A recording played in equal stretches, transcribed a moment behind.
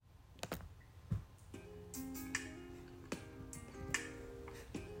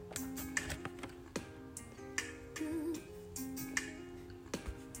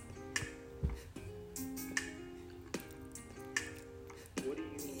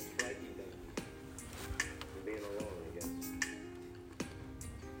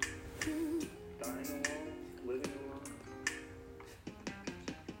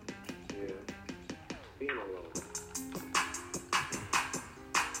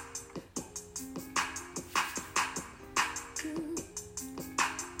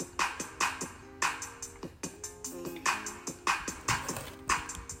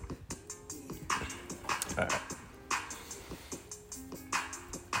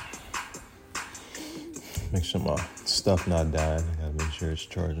Make sure my stuff not dying. I gotta make sure it's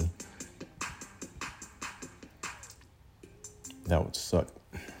charging. That would suck.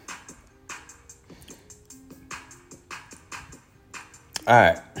 All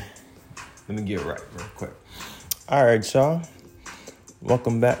right. Let me get right real quick. All right, y'all.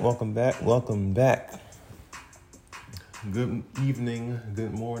 Welcome back. Good evening,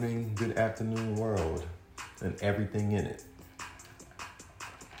 good morning, good afternoon, world, and everything in it.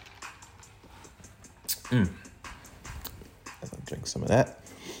 I'll drink some of that.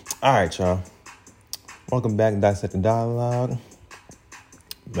 All right, y'all. Welcome back to Dissect Dialogue.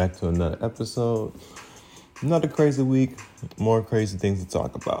 Back to another episode. Another crazy week. More crazy things to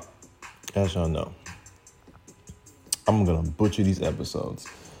talk about. As y'all know, I'm going to butcher these episodes.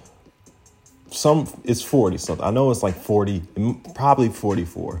 It's 40 something. I know it's like 40, probably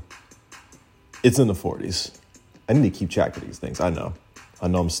 44. It's in the 40s. I need to keep track of these things. I know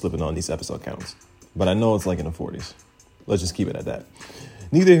I'm slipping on these episode counts. But I know it's like in the 40s. Let's just keep it at that.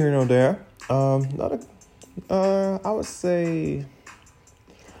 Neither here nor there. I would say,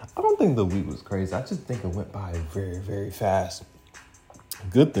 I don't think the week was crazy. I just think it went by very, very fast.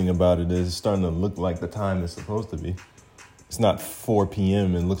 Good thing about it is it's starting to look like the time it's supposed to be. It's not 4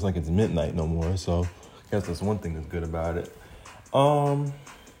 p.m. and looks like it's midnight no more. So I guess that's one thing that's good about it. What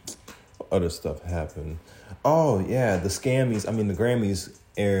other stuff happened? Oh, yeah, the Grammys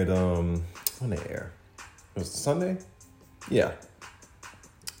aired, when they air? Was it Sunday? Yeah.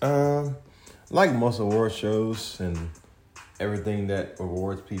 Like most award shows and everything that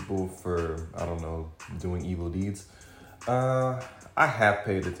awards people for, doing evil deeds, I have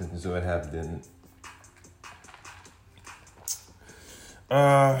paid attention to it, have didn't.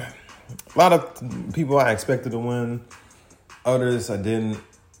 A lot of people I expected to win. Others I didn't.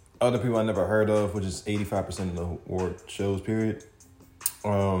 Other people I never heard of, which is 85% of the award shows, period.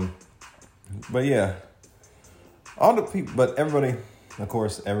 But yeah, all the people, but everybody, of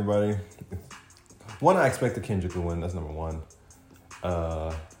course, everybody. One, I expected Kendrick to win. That's number one.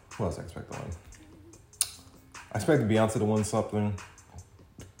 Who else I expect to win? I expected Beyonce to win something.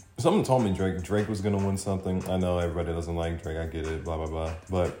 Someone told me Drake was going to win something. I know everybody doesn't like Drake. I get it, blah, blah, blah.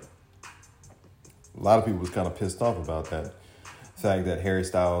 But a lot of people was kind of pissed off about that. The fact that Harry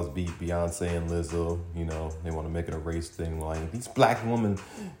Styles beat Beyonce and Lizzo, they want to make it a race thing. Like, these black women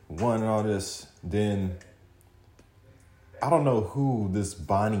won and all this. Then, I don't know who this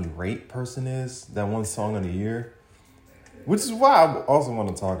Bonnie Raitt person is that won Song of the Year. Which is why I also want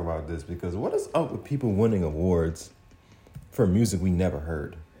to talk about this. Because what is up with people winning awards for music we never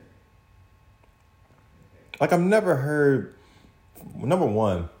heard? Like, I've never heard, number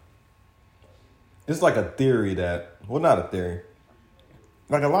one, it's like a theory that, well, not a theory.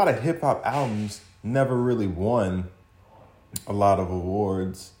 Like, a lot of hip-hop albums never really won a lot of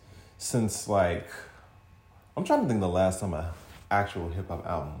awards since, like, I'm trying to think the last time an actual hip-hop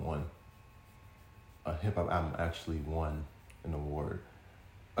album won. A hip-hop album actually won an award.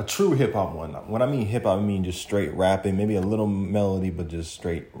 A true hip-hop one. When I mean hip-hop, I mean just straight rapping. Maybe a little melody, but just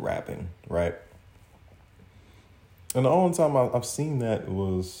straight rapping, right? And the only time I've seen that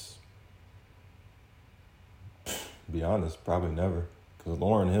was, to be honest, probably never. Because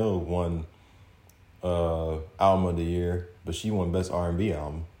Lauryn Hill won Album of the Year, but she won Best R&B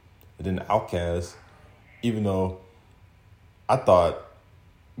Album. And then Outkast, even though I thought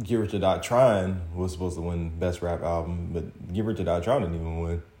Get Rich or Die Trying was supposed to win Best Rap Album, but Get Rich or Die Trying didn't even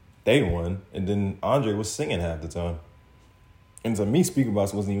win. They won, and then Andre was singing half the time. And to me, Speaker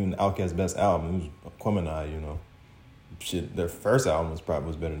Box wasn't even Outkast's best album. It was Aquemini, Shit, their first album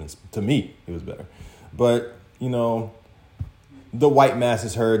was better than, to me, it was better. But, the white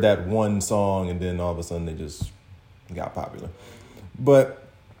masses heard that one song and then all of a sudden they just got popular. But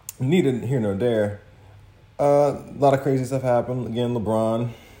neither here nor there. A lot of crazy stuff happened. Again, LeBron,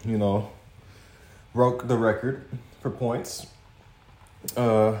 broke the record for points.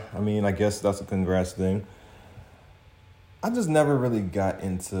 I guess that's a congrats thing. I just never really got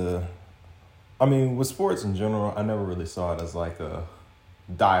into, with sports in general, I never really saw it as like a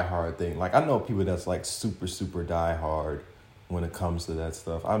diehard thing. Like, I know people that's like super, super diehard when it comes to that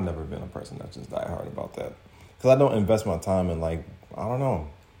stuff. I've never been a person that's just diehard about that. Because I don't invest my time in, like, I don't know.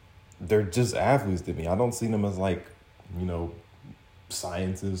 They're just athletes to me. I don't see them as like,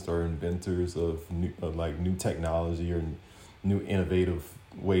 scientists or inventors of new technology or new innovative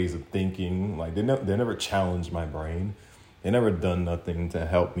ways of thinking. Like, they never challenged my brain. They never done nothing to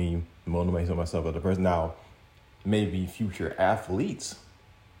help me motivate myself as a person. Now, maybe future athletes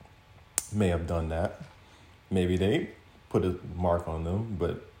may have done that. Maybe they put a mark on them,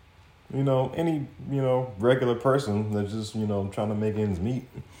 but any regular person that's just trying to make ends meet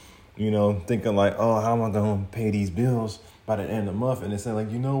thinking like, oh, how am I going to pay these bills by the end of the month? And they say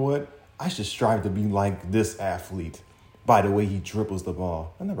like, you know what? I should strive to be like this athlete by the way he dribbles the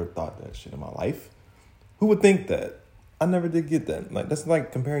ball. I never thought that shit in my life. Who would think that? I never did get that. Like, that's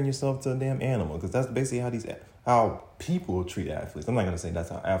like comparing yourself to a damn animal, because that's basically how people treat athletes. I'm not going to say that's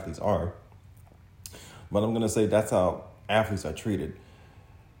how athletes are, but I'm going to say that's how athletes are treated.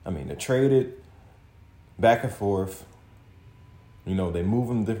 I mean, they're traded back and forth. They move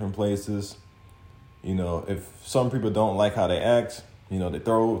them different places. If some people don't like how they act, they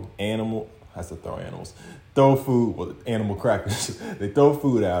throw food with animal crackers. They throw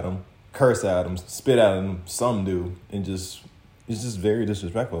food at them, curse at them, spit at them. Some do, and it's just very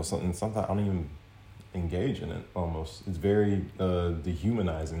disrespectful. Sometimes I don't even engage in it. Almost, it's very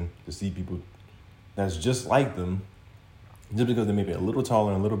dehumanizing to see people that's just like them, just because they may be a little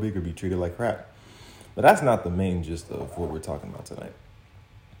taller and a little bigger, be treated like crap. But that's not the main gist of what we're talking about tonight.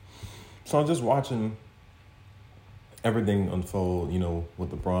 So I'm just watching everything unfold,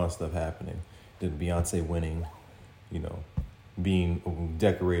 with LeBron stuff happening, then Beyonce winning, being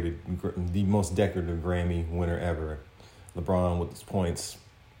decorated, the most decorative Grammy winner ever, LeBron with his points.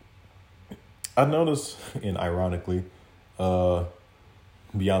 I noticed, and ironically,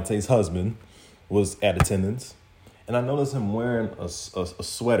 Beyonce's husband was at attendance, and I noticed him wearing a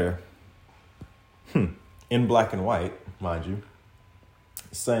sweater, in black and white, mind you,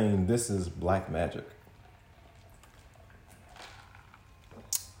 saying this is black magic.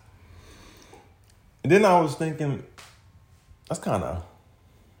 And then I was thinking, that's kind of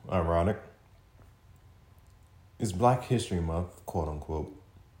ironic. It's Black History Month, quote unquote.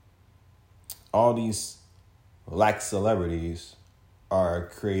 All these black celebrities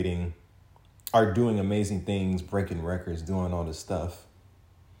are doing amazing things, breaking records, doing all this stuff.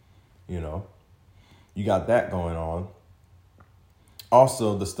 You got that going on.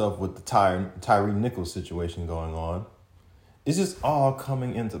 Also, the stuff with the Tyree Nichols situation going on. It's just all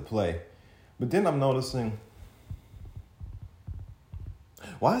coming into play. But then I'm noticing,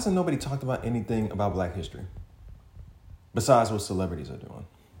 why hasn't nobody talked about anything about Black history besides what celebrities are doing?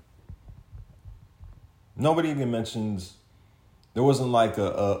 Nobody even mentions, there wasn't like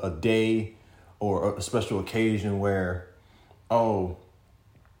a day or a special occasion where,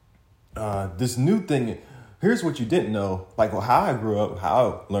 this new thing, here's what you didn't know. Like, how I grew up,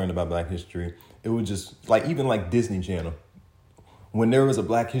 how I learned about Black history, it was just like, even like Disney Channel. When there was a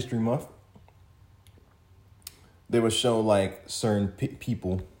Black History Month, they would show like certain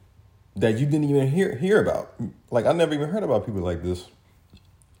people that you didn't even hear about. Like, I never even heard about people like this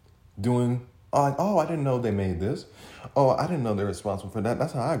doing, I didn't know they made this. Oh, I didn't know they're responsible for that.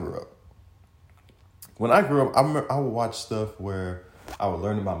 That's how I grew up. When I grew up, I would watch stuff where I would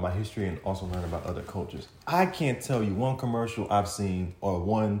learn about my history and also learn about other cultures. I can't tell you one commercial I've seen or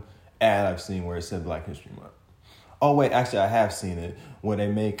one ad I've seen where it said Black History Month. Oh, wait, actually, I have seen it when they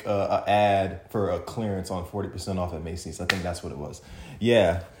make an ad for a clearance on 40% off at Macy's. I think that's what it was.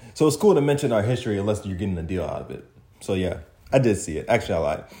 Yeah. So it's cool to mention our history unless you're getting a deal out of it. So, yeah, I did see it. Actually, I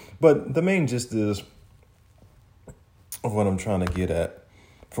lied. But the main gist is of what I'm trying to get at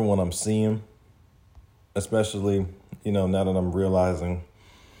from what I'm seeing, especially, now that I'm realizing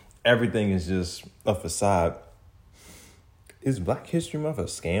everything is just a facade. Is Black History Month a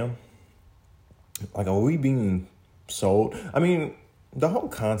scam? Like, are we being sold? I mean, the whole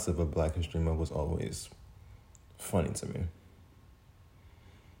concept of Black History Month was always funny to me.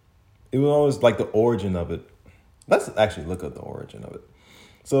 It was always like the origin of it. Let's actually look at the origin of it.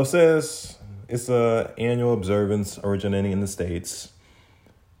 So it says it's an annual observance originating in the States,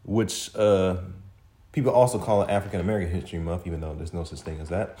 which people also call it African American History Month, even though there's no such thing as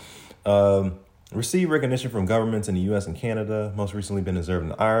that. Received recognition from governments in the U.S. and Canada, most recently been observed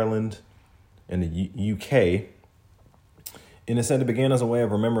in Ireland and the UK. And it said it began as a way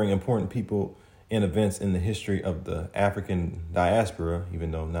of remembering important people and events in the history of the African diaspora,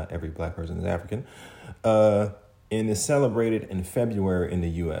 even though not every black person is African, and is celebrated in February in the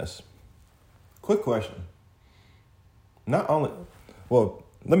U.S. Quick question. I'm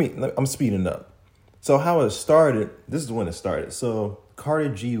speeding up. So how it started, this is when it started. So Carter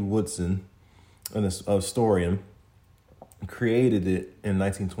G. Woodson, a historian, created it in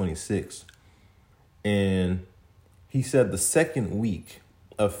 1926. And he said the second week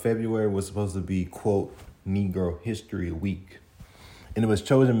of February was supposed to be, quote, Negro History Week. And it was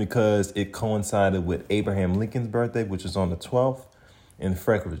chosen because it coincided with Abraham Lincoln's birthday, which is on the 12th, and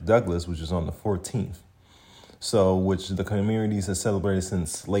Frederick Douglass, which is on the 14th. So, which the communities have celebrated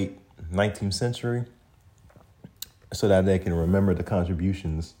since late 19th century, so that they can remember the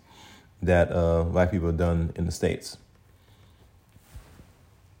contributions that black people have done in the States.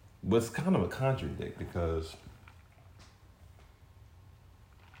 But it's kind of a contradict because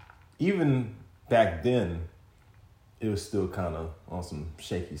even back then, it was still kind of on some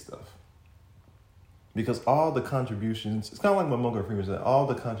shaky stuff. Because all the contributions, it's kind of like what Morgan Freeman said, all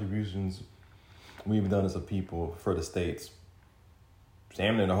the contributions we've done as a people for the States,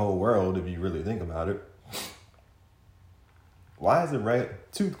 damn near the whole world, if you really think about it. Why is it right?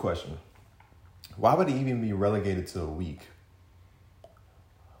 Tooth question. Why would it even be relegated to a week?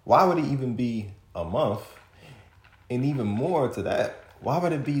 Why would it even be a month? And even more to that, why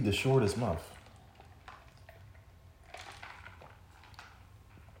would it be the shortest month?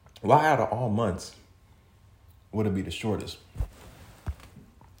 Why out of all months would it be the shortest?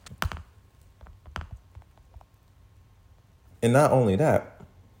 And not only that,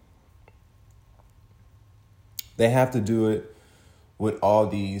 they have to do it with all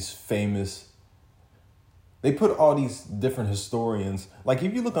these famous, they put all these different historians. Like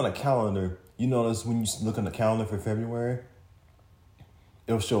if you look on a calendar, you notice when you look on the calendar for February,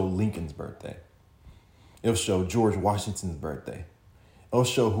 it'll show Lincoln's birthday. It'll show George Washington's birthday. It'll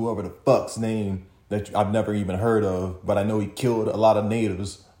show whoever the fuck's name that I've never even heard of, but I know he killed a lot of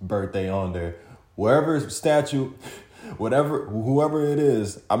natives' birthday on there. Wherever statue, whoever it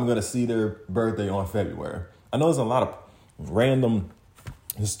is, I'm going to see their birthday on February. I know there's a lot of random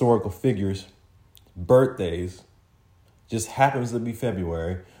historical figures, birthdays, just happens to be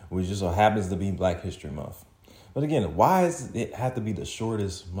February, which just so happens to be Black History Month. But again, why does it have to be the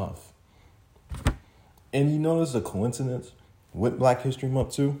shortest month? And you notice a coincidence with Black History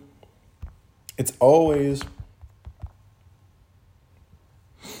Month too? It's always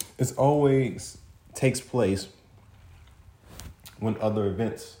takes place when other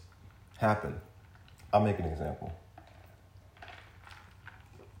events happen. I'll make an example.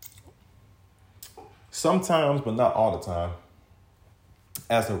 Sometimes, but not all the time,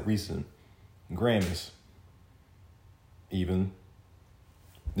 as of recent, Grammys, even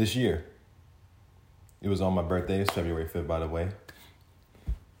this year, it was on my birthday. It's February 5th, by the way.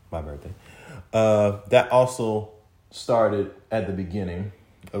 My birthday. That also started at the beginning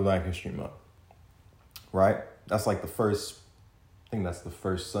of Black History Month, right? That's like the first, I think that's the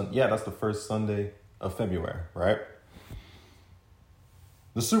first Sunday. Yeah, that's the first Sunday of February, right?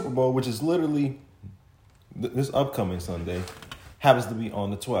 The Super Bowl, which is literally this upcoming Sunday, happens to be on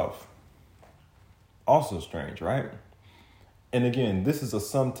the 12th. Also strange, right? And again, this is a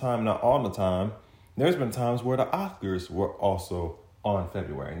sometime, not all the time. There's been times where the Oscars were also on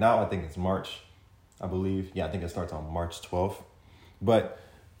February. Now I think it's March, I believe. Yeah, I think it starts on March 12th. But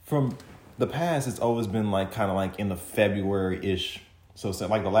from the past, it's always been like kind of like in the February-ish. So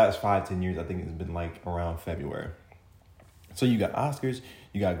like the last 5-10 years, I think it's been like around February. So you got Oscars,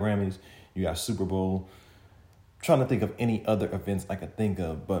 you got Grammys, you got Super Bowl. I'm trying to think of any other events I could think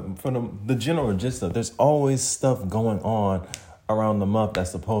of. But for the general gist of, there's always stuff going on around the month that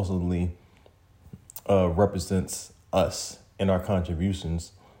supposedly represents us and our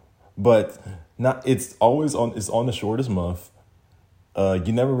contributions, but not. It's always on. It's on the shortest month.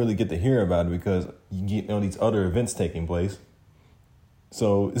 You never really get to hear about it because you get these other events taking place.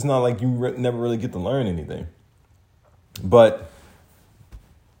 So it's not like you never really get to learn anything. But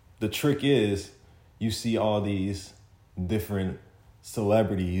the trick is, you see all these different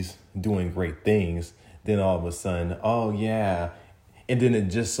celebrities doing great things. Then all of a sudden, oh yeah. And then it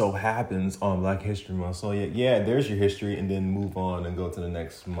just so happens on Black History Month. So yeah, there's your history, and then move on and go to the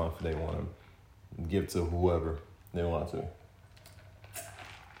next month they want to give to whoever they want to.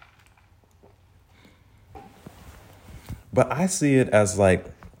 But I see it as like,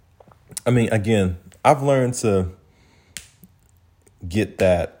 I mean, again, I've learned to get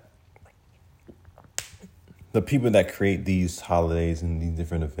that the people that create these holidays and these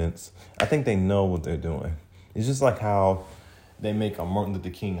different events, I think they know what they're doing. It's just like how they make a Martin Luther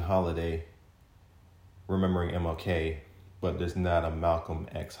King holiday remembering MLK, but there's not a Malcolm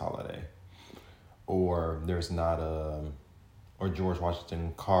X holiday. Or there's not or George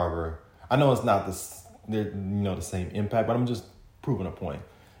Washington Carver. I know it's not the same impact, but I'm just proving a point.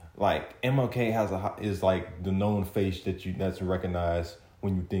 Like MLK is like the known face that's recognized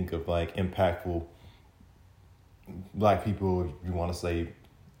when you think of like impactful Black people. If you want to say,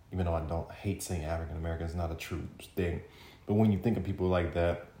 even though I hate saying African American, it's not a true thing. But when you think of people like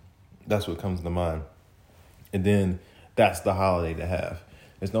that, that's what comes to mind. And then that's the holiday to have.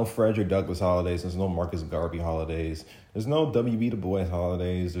 There's no Frederick Douglass holidays. There's no Marcus Garvey holidays. There's no W.B. Du Bois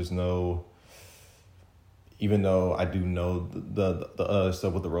holidays. There's no, even though I do know the other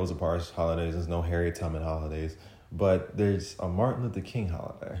stuff with the Rosa Parks holidays, there's no Harriet Tubman holidays. But there's a Martin Luther King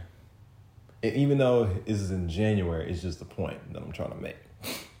holiday. And even though this is in January, it's just the point that I'm trying to make.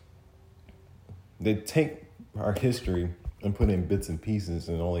 they take our history and put in bits and pieces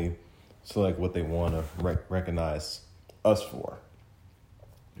and only select what they want to recognize us for,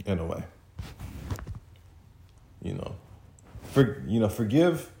 in a way.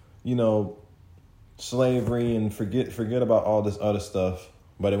 Forgive, slavery and forget about all this other stuff,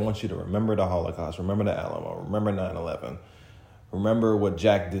 but they want you to remember the Holocaust, remember the Alamo, remember 9/11, remember what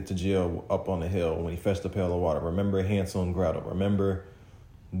Jack did to Jill up on the hill when he fetched a pail of water, remember Hansel and Gretel, remember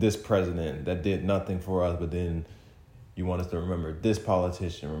this president that did nothing for us, but then you want us to remember this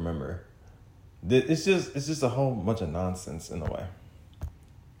politician, remember. It's just a whole bunch of nonsense in a way.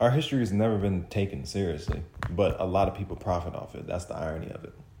 Our history has never been taken seriously, but a lot of people profit off it. That's the irony of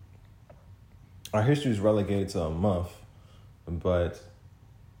it. Our history is relegated to a month, but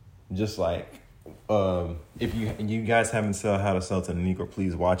just like, if you guys haven't seen How to Sell to the Negro,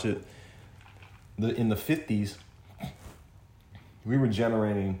 please watch it. In the 50s, we were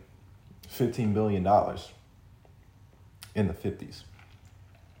generating $15 billion in the 50s.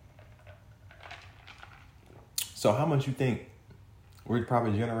 So how much you think we're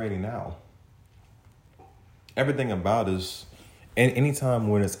probably generating now? Everything about us, and anytime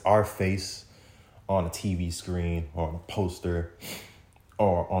when it's our face on a TV screen or on a poster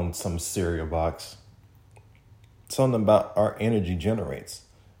or on some cereal box, something about our energy generates,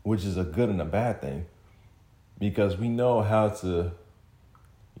 which is a good and a bad thing, because we know how to,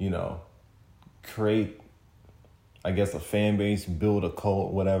 create, I guess, a fan base, build a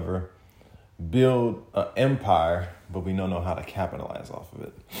cult, whatever, build an empire, but we don't know how to capitalize off of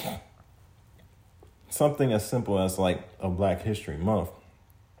it. Something as simple as like a Black History Month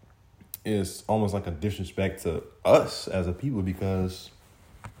is almost like a disrespect to us as a people, because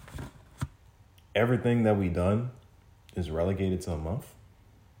everything that we done is relegated to a month.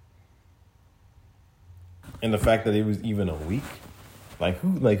 And the fact that it was even a week,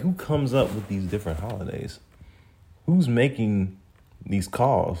 who comes up with these different holidays? Who's making these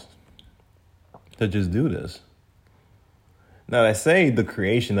calls to just do this? Now, they say the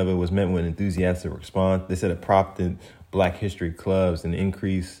creation of it was met with enthusiastic response. They said it prompted Black History clubs and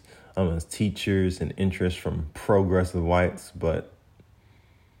increased amongst teachers and interest from progressive whites. But,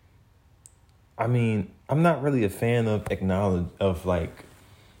 I'm not really a fan of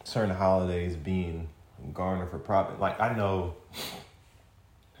certain holidays being garnered for profit. Like, I know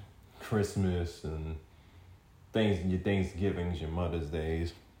Christmas and your Thanksgivings, your Mother's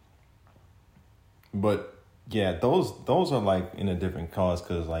Days. But yeah, those are like in a different cause,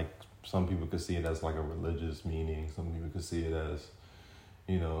 because like some people could see it as like a religious meaning. Some people could see it as,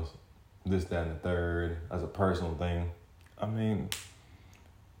 this, that, and the third, as a personal thing.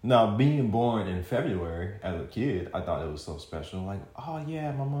 Now being born in February as a kid, I thought it was so special. Like, oh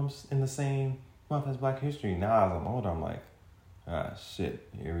yeah, my mom's in the same month as Black History. Now as I'm older, I'm like, shit,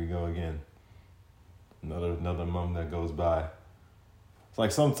 here we go again. Another month that goes by. It's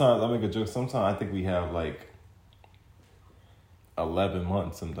like sometimes I make a joke. Sometimes I think we have like 11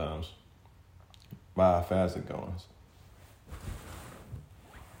 months sometimes by how fast it goes.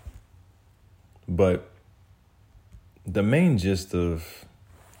 But the main gist of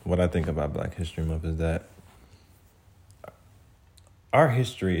what I think about Black History Month is that our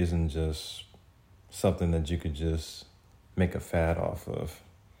history isn't just something that you could just make a fad off of,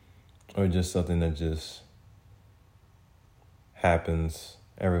 or just something that just happens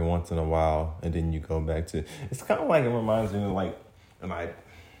every once in a while and then you go back to. It's kind of like, it reminds me of like, and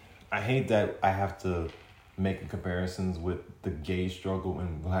I hate that I have to make comparisons with the gay struggle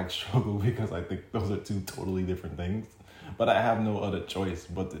and Black struggle, because I think those are two totally different things, but I have no other choice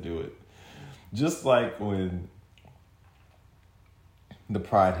but to do it. Just like when the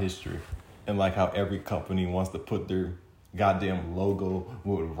Pride history, and like how every company wants to put their goddamn logo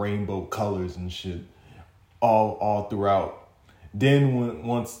with rainbow colors and shit all throughout. Then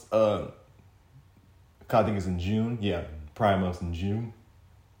once I think it's in June, Pride Month's in June,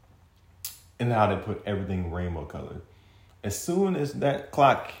 and how they put everything rainbow colored. As soon as that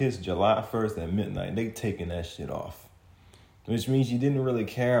clock hits July 1st at midnight, they taking that shit off, which means you didn't really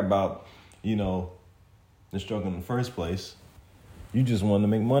care about the struggle in the first place. You just wanted to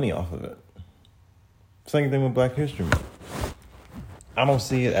make money off of it. Same thing with Black History Month. I don't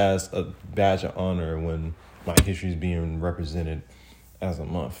see it as a badge of honor when my history is being represented as a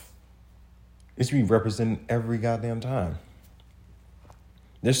month. It should be represented every goddamn time.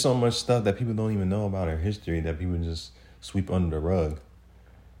 There's so much stuff that people don't even know about our history that people just sweep under the rug.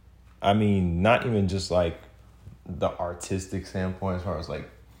 Not even just like the artistic standpoint, as far as like,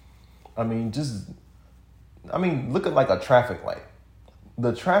 look at like a traffic light.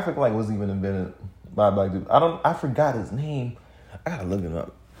 The traffic light wasn't even invented by a Black dude. I forgot his name. I gotta look him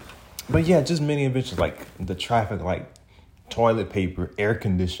up. But yeah, just many inventions like the traffic light, toilet paper, air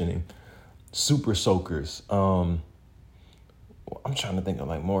conditioning, super soakers. I'm trying to think of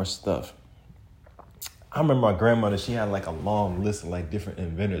like more stuff. I remember my grandmother, she had like a long list of like different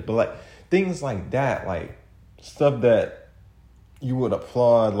inventors, but like things like that, like stuff that you would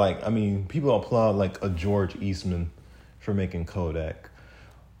applaud. Like, I mean, people applaud like a George Eastman for making Kodak,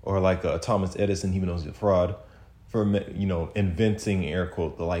 or like a Thomas Edison, even though he's a fraud, for, you know, inventing, air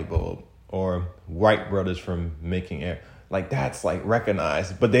quote, the light bulb, or Wright brothers from making air. Like, that's like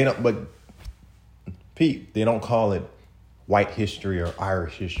recognized, but they don't, but Pete, they don't call it white history or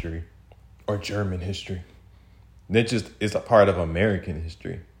Irish history or German history. That just is a part of American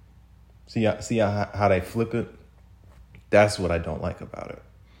history. See how they flip it? That's what I don't like about it.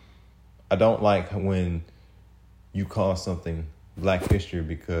 I don't like when you call something Black history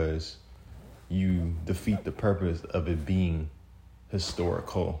because you defeat the purpose of it being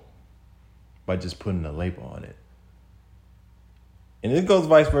historical by just putting a label on it. And it goes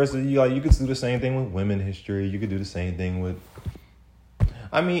vice versa. You could do the same thing with women history. You could do the same thing with,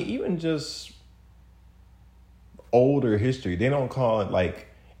 I mean, even just older history. They don't call it like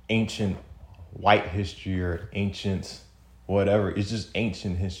ancient white history or ancient whatever. It's just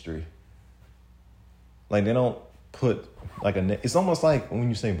ancient history. Like, they don't put like it's almost like when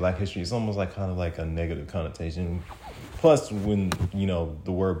you say Black history, it's almost like kind of like a negative connotation. Plus, when, you know,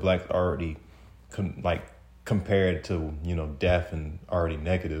 the word Black already compared to, you know, death and already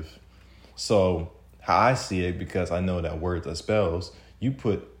negative. So how I see it, because I know that words are spells, you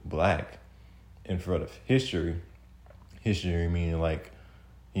put Black in front of history meaning like,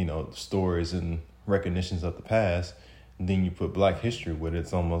 you know, stories and recognitions of the past, and then you put Black history with it.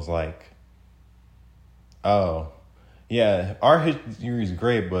 It's almost like, oh, yeah, our history is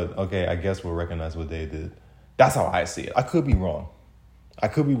great, but okay, I guess we'll recognize what they did. That's how I see it. I could be wrong.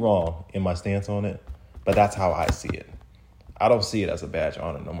 In my stance on it, but that's how I see it. I don't see it as a badge of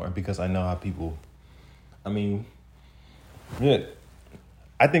honor no more, because I know how people, I mean, yeah,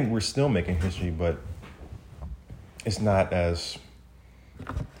 I think we're still making history, but it's not as,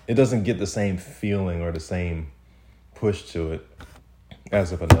 it doesn't get the same feeling or the same push to it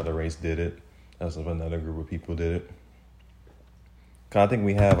as if another race did it, as if another group of people did it. Cause I think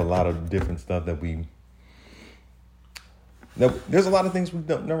we have a lot of different stuff that there's a lot of things we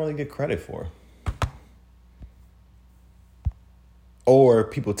don't really get credit for. Or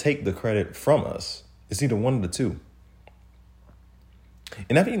people take the credit from us. It's either one of the two.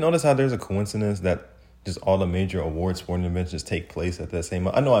 And have you noticed how there's a coincidence that just all the major award sporting events just take place at that same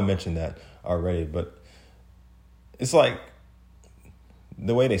time? I know I mentioned that already, but it's like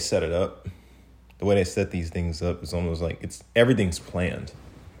the way they set it up, the way they set these things up, is almost like everything's planned.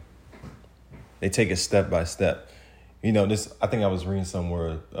 They take it step by step. You know, I think I was reading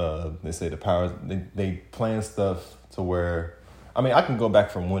somewhere, they say the powers, they plan stuff to where, I mean, I can go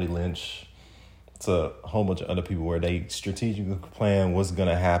back from Woody Lynch to a whole bunch of other people where they strategically plan what's going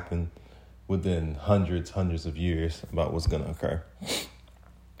to happen within hundreds of years about what's going to occur.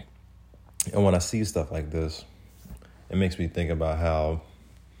 And when I see stuff like this, it makes me think about how,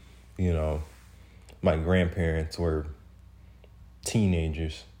 you know, my grandparents were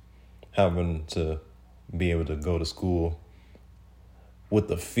teenagers having to be able to go to school with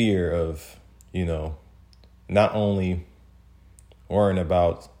the fear of, you know, not only worrying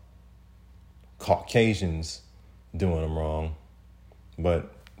about Caucasians doing them wrong,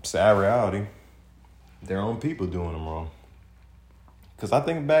 but sad reality, their own people doing them wrong. Because I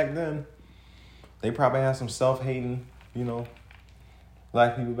think back then, they probably had some self-hating, you know,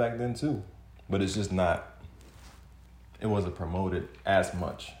 Black people back then too. But it's just not, it wasn't promoted as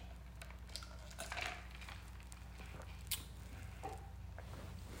much.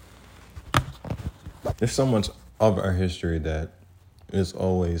 There's so much of our history that is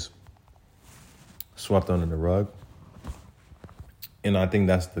always swept under the rug. And I think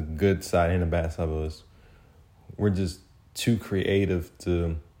that's the good side and the bad side of us. We're just too creative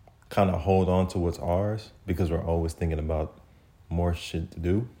to kind of hold on to what's ours, because we're always thinking about more shit to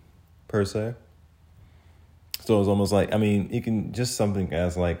do, per se. So it's almost like, I mean, you can just something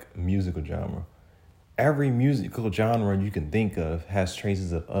as like musical genre. Every musical genre you can think of has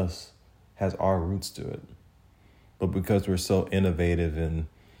traces of us, has our roots to it. But because we're so innovative and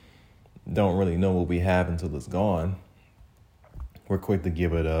don't really know what we have until it's gone, we're quick to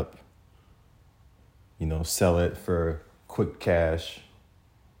give it up, you know, sell it for quick cash.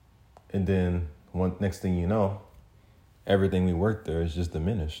 And then next thing you know, everything we worked there is just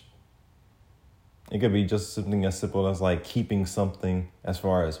diminished. It could be just something as simple as like keeping something as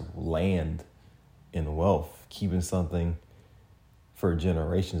far as land and wealth, keeping something for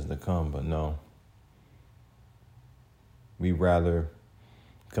generations to come. But no, we rather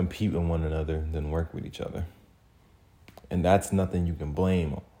compete with one another than work with each other. And that's nothing you can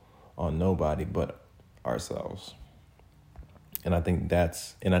blame on nobody but ourselves. And I think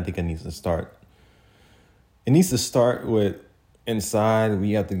it needs to start. It needs to start with inside.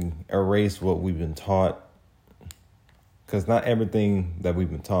 We have to erase what we've been taught, because not everything that we've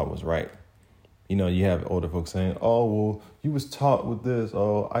been taught was right. You know, you have older folks saying, "Oh, well, you was taught with this.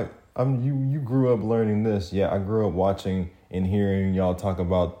 Oh, you grew up learning this." Yeah, I grew up watching and hearing y'all talk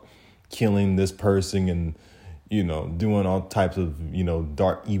about killing this person and, you know, doing all types of, you know,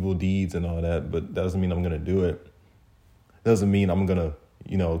 dark evil deeds and all that. But that doesn't mean I'm gonna do it. Doesn't mean I'm gonna,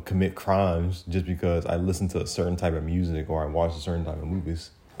 you know, commit crimes just because I listen to a certain type of music or I watch a certain type of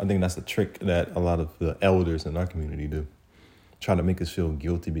movies. I think that's the trick that a lot of the elders in our community do. Trying to make us feel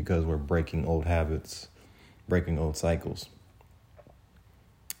guilty because we're breaking old habits, breaking old cycles.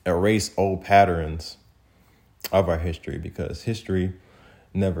 Erase old patterns of our history, because history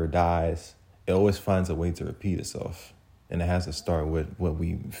never dies. It always finds a way to repeat itself. And it has to start with what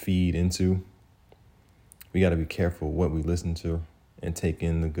we feed into. We got to be careful what we listen to and take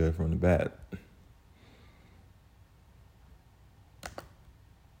in the good from the bad.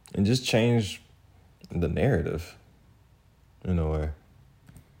 And just change the narrative in a way.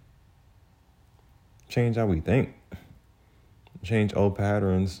 Change how we think. Change old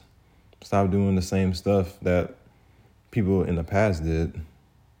patterns. Stop doing the same stuff that people in the past did.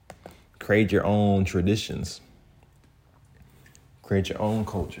 Create your own traditions. Create your own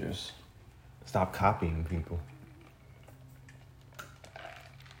cultures. Stop copying people.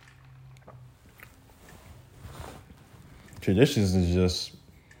 Traditions is just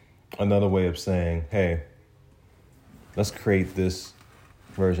another way of saying, hey, let's create this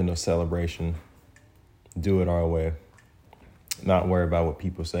version of celebration. Do it our way. Not worry about what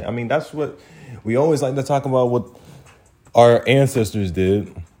people say. I mean, that's what we always like to talk about, what our ancestors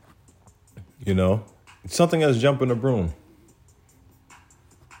did. You know, something as jumping a broom.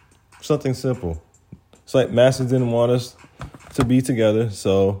 Something simple. It's like masters didn't want us to be together,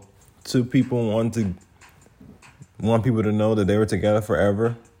 so two people want people to know that they were together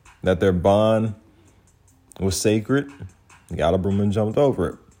forever, that their bond was sacred. Got a broom and jumped over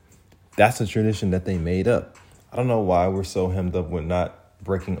it. That's a tradition that they made up. I don't know why we're so hemmed up with not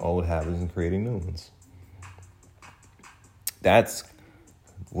breaking old habits and creating new ones. That's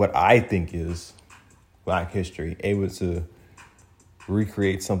what I think is Black history, able to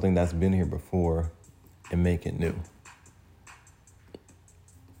recreate something that's been here before and make it new.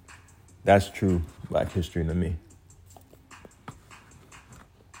 That's true Black history to me.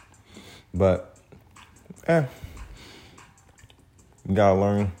 But, you gotta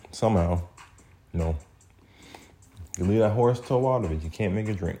learn somehow. You know, you lead that horse to water, but you can't make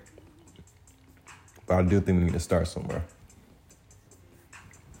it drink. But I do think we need to start somewhere.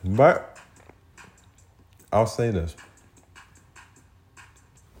 But I'll say this.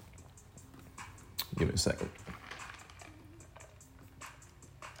 Give me a second.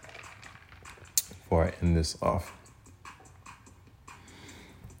 Before I end this off.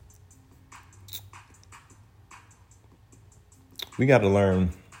 We got to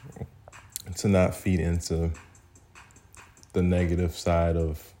learn to not feed into the negative side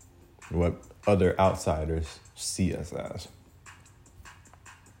of what other outsiders see us as.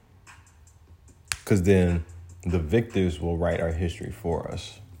 Because then the victors will write our history for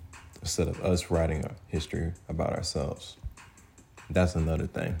us instead of us writing a history about ourselves. That's another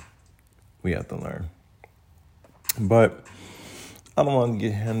thing we have to learn. But I don't want to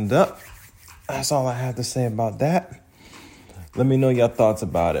get hemmed up. That's all I have to say about that. Let me know your thoughts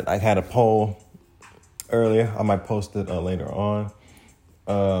about it. I had a poll earlier. I might post it later on.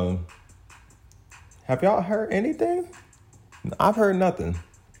 Have y'all heard anything? I've heard nothing.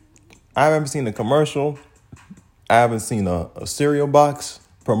 I haven't seen a commercial. I haven't seen a cereal box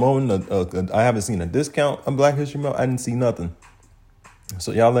promoting. I haven't seen a discount on Black History Month. I didn't see nothing.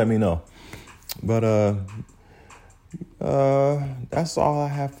 So y'all let me know. But that's all I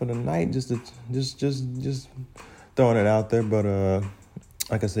have for tonight. Just throwing it out there. But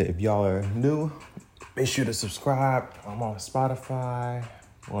like I said, if y'all are new, make sure to subscribe. I'm on Spotify.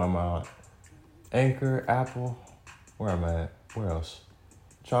 Where am I on? Anchor, Apple. Where am I at? Where else?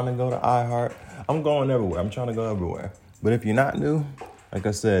 Trying to go to iHeart. I'm going everywhere. I'm trying to go everywhere. But if you're not new, like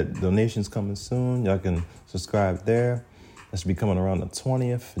I said, donations coming soon. Y'all can subscribe there. That should be coming around the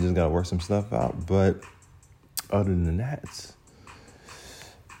 20th. Just got to work some stuff out. But other than that,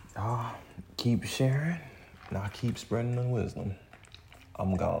 y'all keep sharing and I'll keep spreading the wisdom.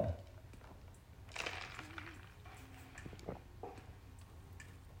 I'm gone.